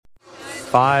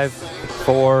5,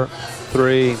 4,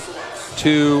 3,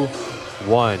 2,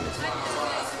 1.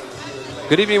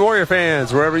 Good evening, Warrior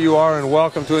fans, wherever you are, and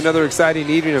welcome to another exciting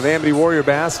evening of Amity Warrior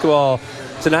basketball.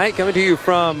 Tonight, coming to you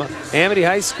from Amity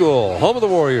High School, home of the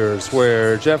Warriors,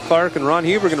 where Jeff Clark and Ron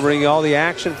Huber are going to bring you all the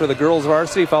action for the girls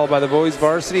varsity, followed by the boys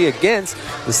varsity against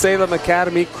the Salem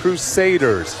Academy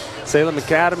Crusaders. Salem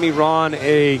Academy, Ron,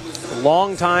 a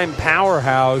longtime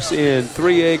powerhouse in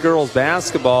 3A girls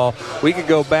basketball. We could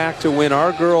go back to when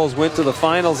our girls went to the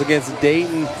finals against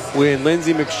Dayton, when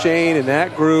Lindsay McShane and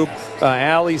that group,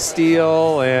 Allie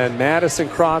Steele and Madison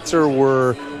Krotzer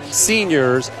were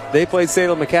seniors. They played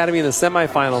Salem Academy in the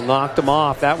semifinal, knocked them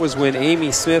off. That was when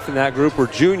Amy Smith and that group were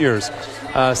juniors.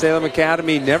 Salem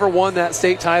Academy never won that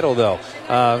state title, though.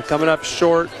 Coming up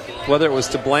short, whether it was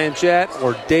to Blanchette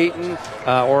or Dayton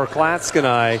or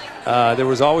Clatskanie, there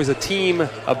was always a team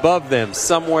above them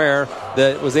somewhere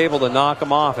that was able to knock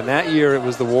them off. And that year it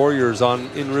was the Warriors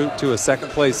en route to a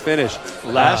second-place finish.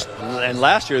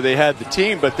 Last year they had the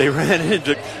team, but they ran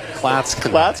into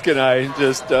Clatskanie,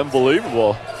 just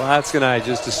unbelievable. Clatskanie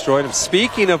just destroyed them.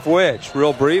 Speaking of which,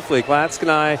 real briefly,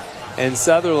 Clatskanie and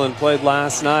Sutherland played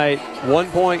last night.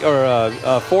 1 point or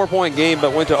a 4-point game,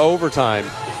 but went to overtime.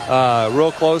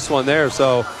 Real close one there.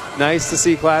 So nice to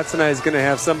see Clatskanie is going to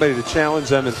have somebody to challenge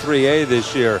them in 3A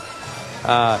this year.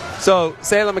 So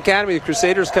Salem Academy, the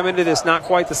Crusaders come into this not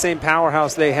quite the same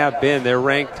powerhouse they have been. They're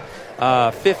ranked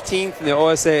 15th in the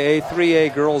OSAA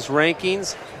 3A girls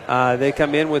rankings. They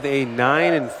come in with a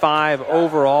 9-5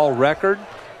 overall record,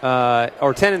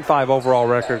 or 10-5 overall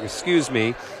record, excuse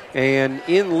me. And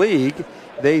in league,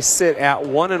 they sit at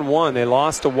 1-1. They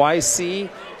lost to YC,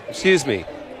 1-1.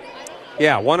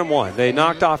 They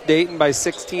knocked off Dayton by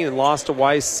 16 and lost to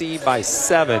YC by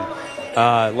 7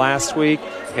 last week.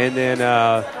 And then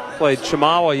played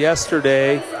Chemawa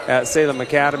yesterday at Salem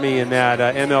Academy in that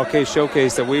MLK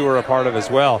showcase that we were a part of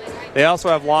as well. They also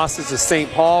have losses to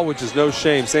St. Paul, which is no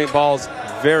shame. St. Paul's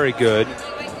very good,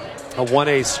 a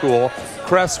 1A school.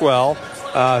 Cresswell,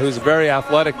 who's a very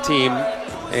athletic team,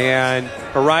 and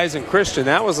Horizon Christian.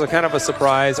 That was a kind of a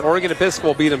surprise. Oregon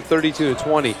Episcopal beat them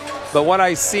 32-20. But what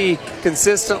I see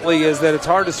consistently is that it's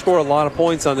hard to score a lot of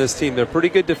points on this team. They're pretty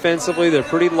good defensively. They're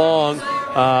pretty long.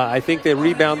 I think they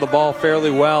rebound the ball fairly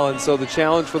well. And so the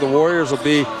challenge for the Warriors will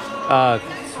be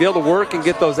able to work and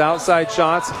get those outside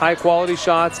shots, high-quality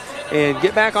shots, and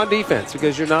get back on defense,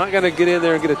 because you're not going to get in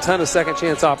there and get a ton of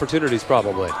second-chance opportunities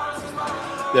probably.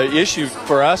 The issue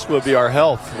for us will be our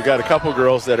health. We got a couple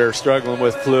girls that are struggling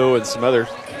with flu and some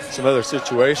other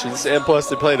situations, and plus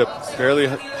they played a fairly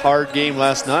hard game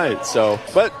last night. So,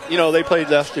 but they played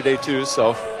yesterday too.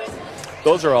 So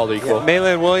those are all equal. Yeah,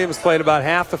 Maylin Williams played about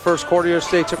half the first quarter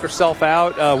yesterday. Took herself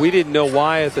out. We didn't know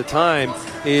why at the time.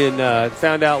 And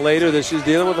found out later that she was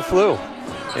dealing with the flu,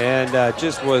 and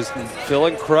just was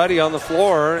feeling cruddy on the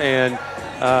floor and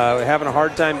having a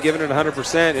hard time giving it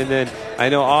 100%. And then I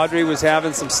know Audrey was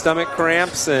having some stomach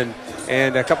cramps, and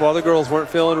a couple other girls weren't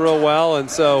feeling real well, and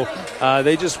so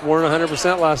they just weren't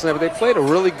 100% last night. But they played a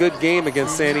really good game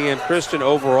against Sandy Ann Christian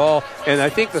overall. And I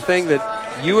think the thing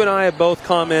that you and I have both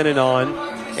commented on,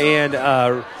 and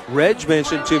Reg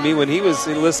mentioned to me when he was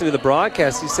listening to the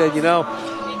broadcast, he said,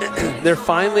 they're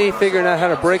finally figuring out how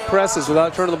to break presses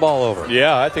without turning the ball over.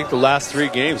 Yeah, I think the last 3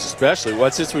 games especially,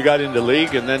 since we got into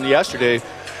league, and then yesterday,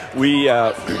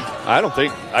 I don't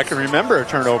think I can remember a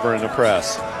turnover in the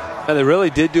press. And they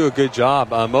really did do a good job.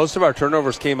 Most of our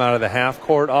turnovers came out of the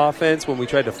half-court offense when we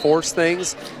tried to force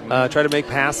things, try to make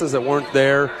passes that weren't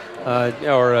there,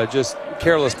 or just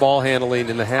careless ball handling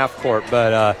in the half-court.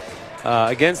 But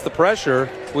against the pressure,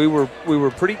 we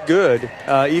were pretty good,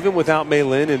 even without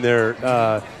Maylin in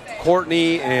there.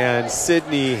 Courtney and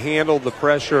Sydney handled the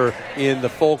pressure in the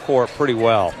full court pretty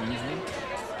well.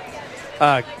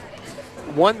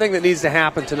 One thing that needs to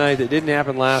happen tonight that didn't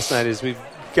happen last night is we've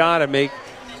got to make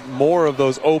more of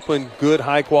those open, good,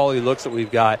 high-quality looks that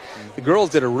we've got. The girls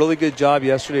did a really good job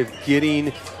yesterday of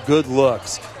getting good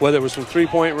looks, whether it was from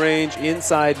three-point range,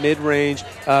 inside, mid-range.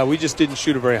 We just didn't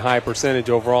shoot a very high percentage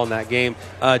overall in that game.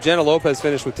 Jenna Lopez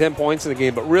finished with 10 points in the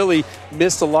game, but really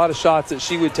missed a lot of shots that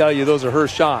she would tell you those are her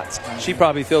shots. She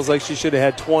probably feels like she should have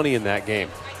had 20 in that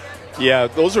game. Yeah,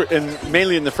 those are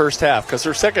mainly in the first half, because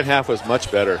her second half was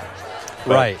much better.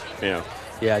 But, right.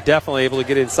 Yeah, definitely able to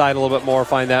get inside a little bit more,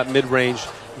 find that mid-range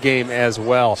game as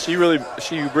well. She really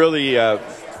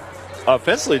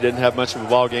offensively didn't have much of a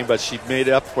ball game, but she made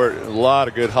up for it. A lot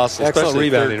of good hustle. Excellent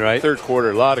rebounding, right? Third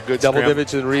quarter, a lot of good double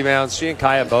digits in rebounds. She and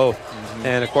Kaya both.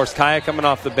 And, of course, Kaya coming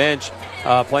off the bench,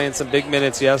 playing some big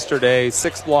minutes yesterday.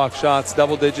 6 block shots,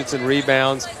 double digits in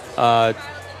rebounds.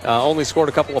 only scored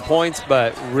a couple of points,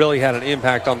 but really had an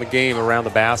impact on the game around the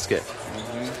basket.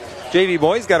 JV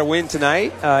boys got a win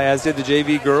tonight, as did the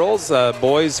JV girls.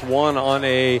 Boys won on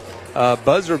a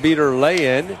buzzer beater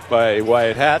lay-in by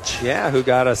Wyatt Hatch. Yeah, who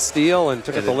got a steal and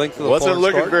took it the length of the floor. Wasn't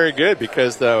looking very good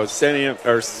because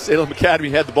Salem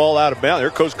Academy had the ball out of bounds. Their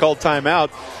coach called timeout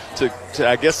to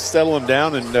I guess settle them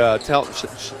down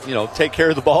and take care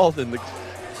of the ball. Then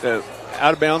the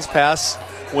out of bounds pass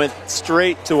went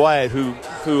straight to Wyatt,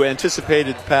 who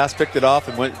anticipated the pass, picked it off,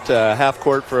 and went half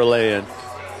court for a lay-in.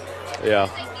 Yeah.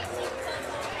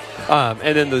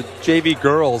 And then the JV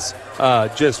girls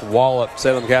just wallop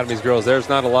Salem Academy's girls. There's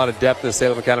not a lot of depth in the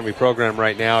Salem Academy program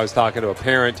right now. I was talking to a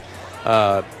parent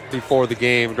before the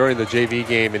game, during the JV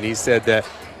game, and he said that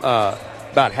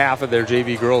about half of their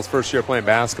JV girls first year playing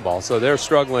basketball. So they're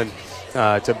struggling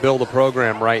to build a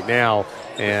program right now,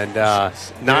 and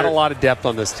not a lot of depth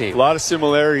on this team. A lot of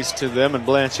similarities to them and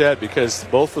Blanchette because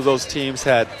both of those teams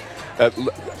had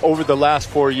over the last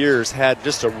 4 years had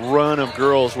just a run of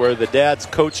girls where the dads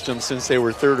coached them since they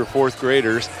were third or fourth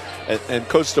graders and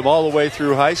coached them all the way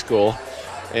through high school.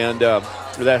 And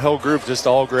that whole group just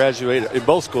all graduated, in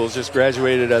both schools, just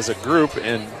graduated as a group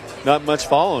and not much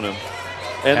following them.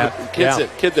 And the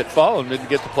kid that followed them didn't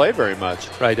get to play very much.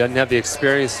 Right, doesn't have the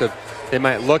experience they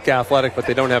might look athletic, but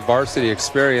they don't have varsity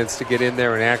experience to get in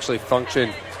there and actually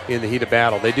function in the heat of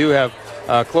battle. They do have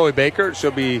Chloe Baker.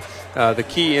 She'll be the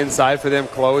key inside for them.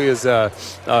 Chloe is a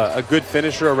good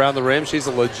finisher around the rim. She's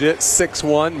a legit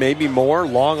 6'1", maybe more,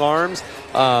 long arms.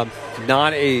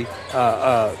 Not a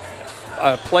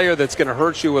player that's going to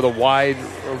hurt you with a wide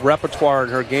repertoire in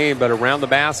her game, but around the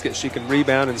basket she can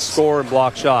rebound and score and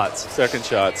block shots. Second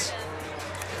shots.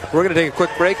 We're going to take a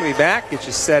quick break and be back, get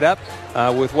you set up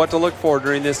with what to look for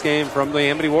during this game from the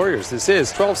Amity Warriors. This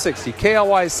is 1260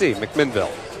 KLYC,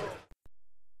 McMinnville.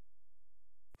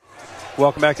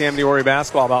 Welcome back to Amity Warrior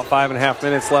Basketball. About 5.5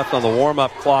 minutes left on the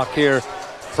warm-up clock here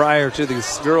prior to the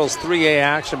girls' 3A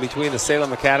action between the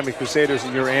Salem Academy Crusaders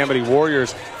and your Amity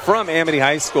Warriors from Amity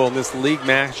High School in this league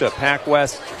matchup. Pac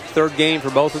West, third game for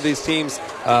both of these teams.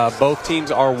 Both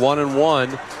teams are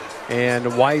 1-1, and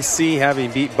YC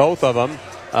having beat both of them,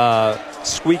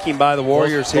 squeaking by the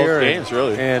Warriors both here games,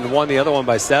 really. And won the other one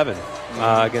by 7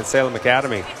 against Salem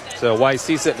Academy. So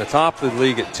YC sitting atop of the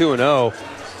league at 2-0.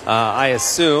 I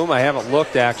assume, I haven't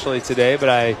looked actually today, but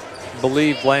I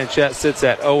believe Blanchette sits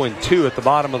at 0-2 at the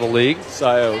bottom of the league.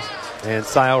 Sios. And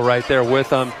Sio right there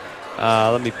with them.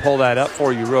 Let me pull that up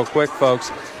for you real quick, folks.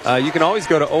 You can always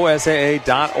go to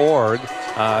osaa.org.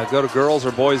 Go to girls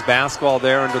or boys basketball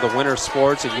there under the winter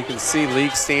sports, and you can see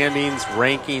league standings,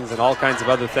 rankings, and all kinds of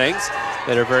other things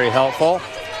that are very helpful.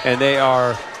 And they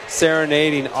are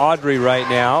serenading Audrey right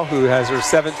now, who has her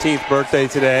 17th birthday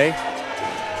today,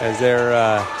 as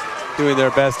they're doing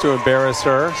their best to embarrass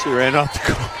her. She ran off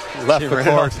the court. Left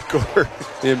the court.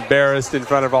 Embarrassed in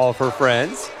front of all of her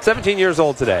friends. 17 years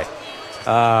old today.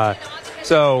 Actually,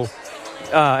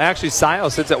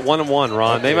 Sio sits at 1-1,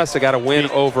 Ron. Okay. They must have got a win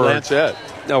over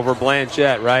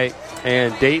Blanchette, right?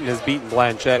 And Dayton has beaten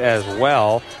Blanchette as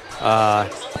well. So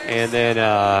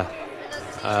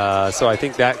I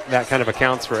think that kind of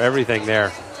accounts for everything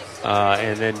there.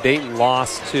 And then Dayton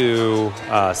lost to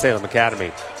Salem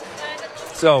Academy.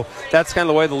 So that's kind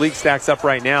of the way the league stacks up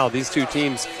right now. These two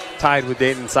teams tied with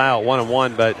Dayton and Sio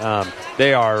 1-1, but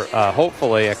they are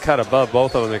hopefully a cut above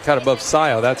both of them. They're cut above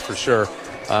Sio, that's for sure.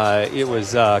 It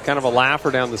was kind of a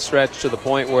laugher down the stretch to the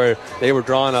point where they were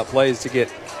drawing up plays to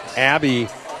get Abby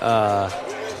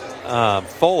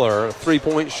Fuller a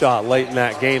three-point shot late in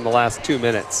that game, the last 2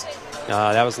 minutes.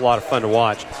 That was a lot of fun to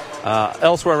watch.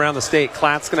 Elsewhere around the state,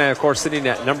 Clatskanie, of course, sitting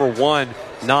at number 1,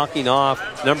 knocking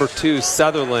off number 2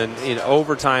 Sutherland in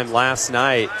overtime last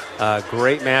night.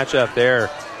 Great matchup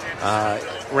there.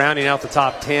 Rounding out the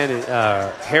top 10,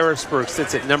 Harrisburg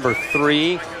sits at number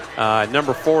 3.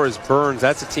 Number 4 is Burns.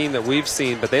 That's a team that we've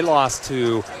seen, but they lost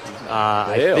to,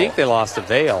 I think they lost to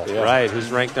Vail, right,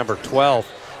 who's ranked number 12.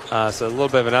 So a little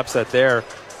bit of an upset there.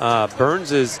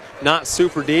 Burns is not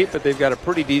super deep, but they've got a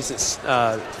pretty decent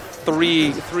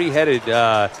three-headed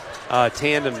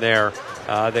tandem there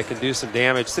that can do some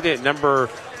damage. Sitting at number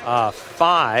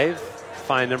 5,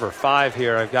 find number 5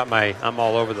 here. I'm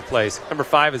all over the place. Number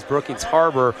 5 is Brookings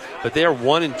Harbor, but they are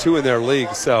 1-2 in their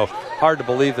league, so hard to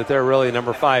believe that they're really a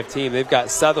number 5 team. They've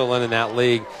got Sutherland in that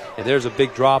league, and there's a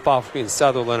big drop-off between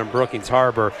Sutherland and Brookings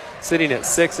Harbor. Sitting at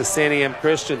 6 is Santiam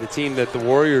Christian, the team that the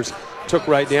Warriors took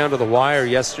right down to the wire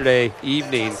yesterday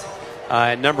evening.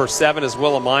 At number 7 is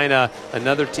Willamina,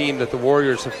 another team that the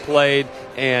Warriors have played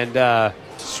and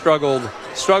struggled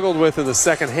with in the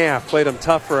second half. Played them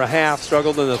tough for a half,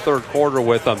 struggled in the third quarter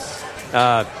with them.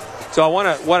 So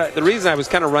the reason I was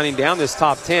kind of running down this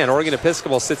top 10, Oregon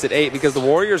Episcopal sits at 8 because the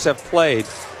Warriors have played.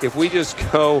 If we just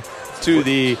go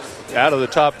to out of the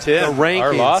top 10, the rankings,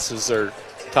 our losses are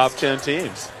top 10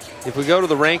 teams. If we go to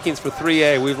the rankings for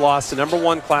 3A, we've lost to number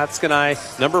 1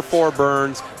 Clatskanie, number 4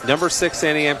 Burns, number 6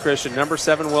 Santiam Christian, number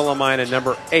 7 Willamine, and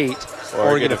number 8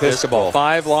 Oregon Episcopal.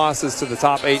 5 losses to the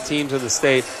top 8 teams in the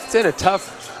state. It's in a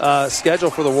tough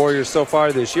schedule for the Warriors so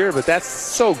far this year, but that's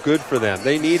so good for them.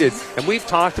 They needed, and we've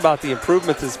talked about the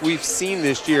improvements as we've seen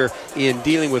this year in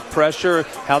dealing with pressure,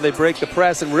 how they break the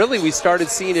press, and really we started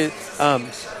seeing it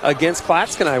against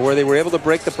Clatskanie where they were able to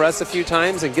break the press a few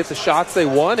times and get the shots they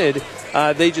wanted.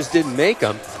 They just didn't make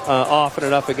them often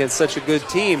enough against such a good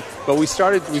team, but we've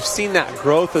seen that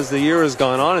growth as the year has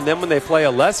gone on, and then when they play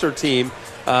a lesser team,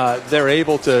 they're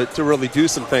able to really do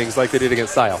some things like they did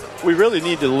against Sile. We really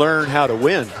need to learn how to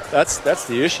win. That's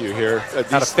the issue here.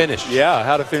 How to finish. Yeah,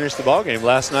 how to finish the ball game.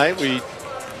 Last night we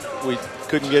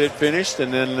couldn't get it finished,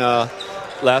 and then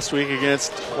last week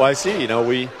against YC,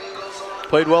 we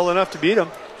played well enough to beat them.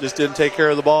 Just didn't take care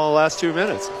of the ball in the last 2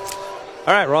 minutes.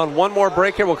 All right, we're on one more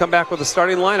break here. We'll come back with the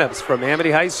starting lineups from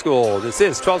Amity High School. This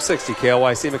is 1260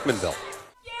 KLYC McMinnville.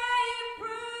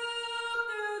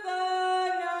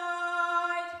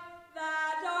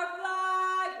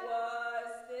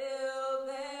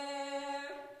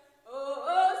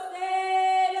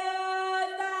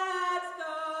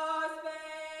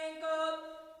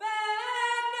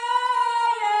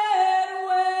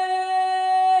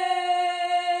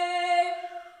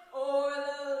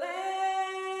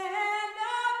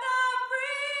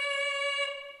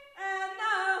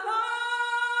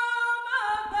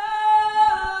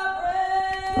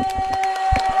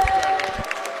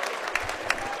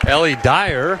 Ellie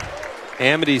Dyer,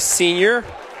 Amity's senior,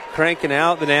 cranking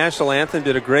out the national anthem,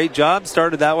 did a great job.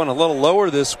 Started that one a little lower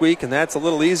this week, and that's a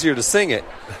little easier to sing it.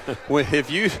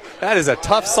 That is a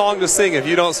tough song to sing if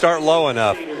you don't start low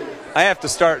enough. I have to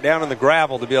start down in the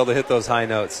gravel to be able to hit those high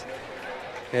notes.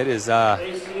 It is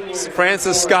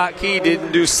Francis Scott Key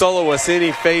didn't do soloists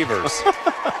any favors.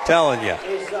 Telling you.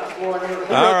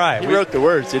 All right. He wrote the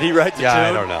words. Did he write the tune?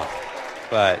 I don't know.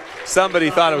 But somebody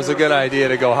thought it was a good idea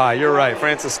to go high. You're right.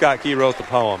 Francis Scott Key wrote the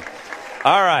poem.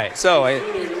 All right. So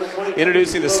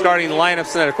introducing the starting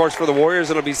lineups tonight, of course, for the Warriors,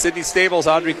 it'll be Sydney Stables,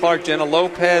 Audrey Clark, Jenna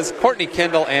Lopez, Courtney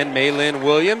Kendall, and Maylin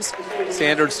Williams.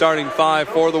 Standard starting 5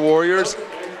 for the Warriors.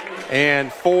 And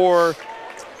for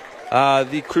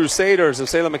the Crusaders of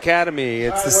Salem Academy,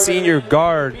 it's the senior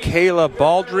guard, Kayla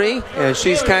Baldry, and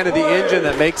she's kind of the engine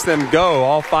that makes them go,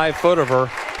 all 5 foot of her,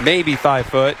 maybe 5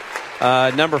 foot.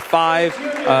 Number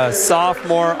 5,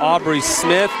 sophomore Aubrey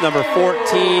Smith. Number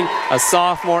 14, a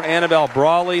sophomore Annabelle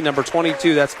Brawley. Number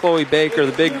 22, that's Chloe Baker,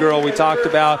 the big girl we talked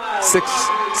about,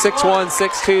 6'1",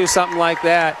 6'2", something like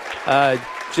that.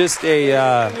 Just a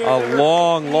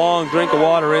long drink of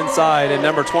water inside. And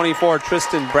number 24,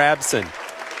 Tristan Brabson,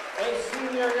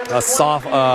 a